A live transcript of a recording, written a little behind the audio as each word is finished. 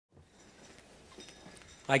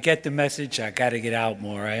I get the message. I got to get out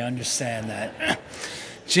more. I understand that.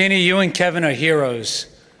 Jeannie, you and Kevin are heroes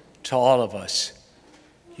to all of us.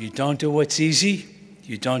 You don't do what's easy.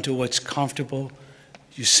 You don't do what's comfortable.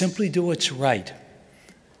 You simply do what's right.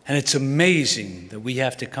 And it's amazing that we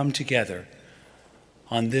have to come together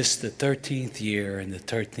on this, the 13th year and the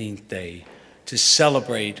 13th day, to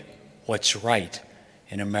celebrate what's right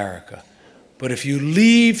in America. But if you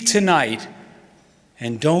leave tonight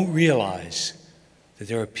and don't realize that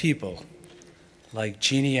there are people like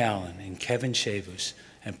Jeannie Allen and Kevin Chavous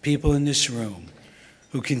and people in this room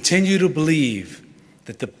who continue to believe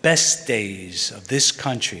that the best days of this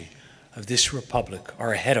country, of this republic,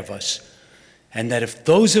 are ahead of us, and that if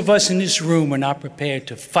those of us in this room are not prepared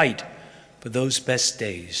to fight for those best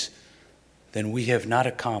days, then we have not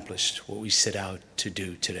accomplished what we set out to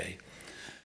do today.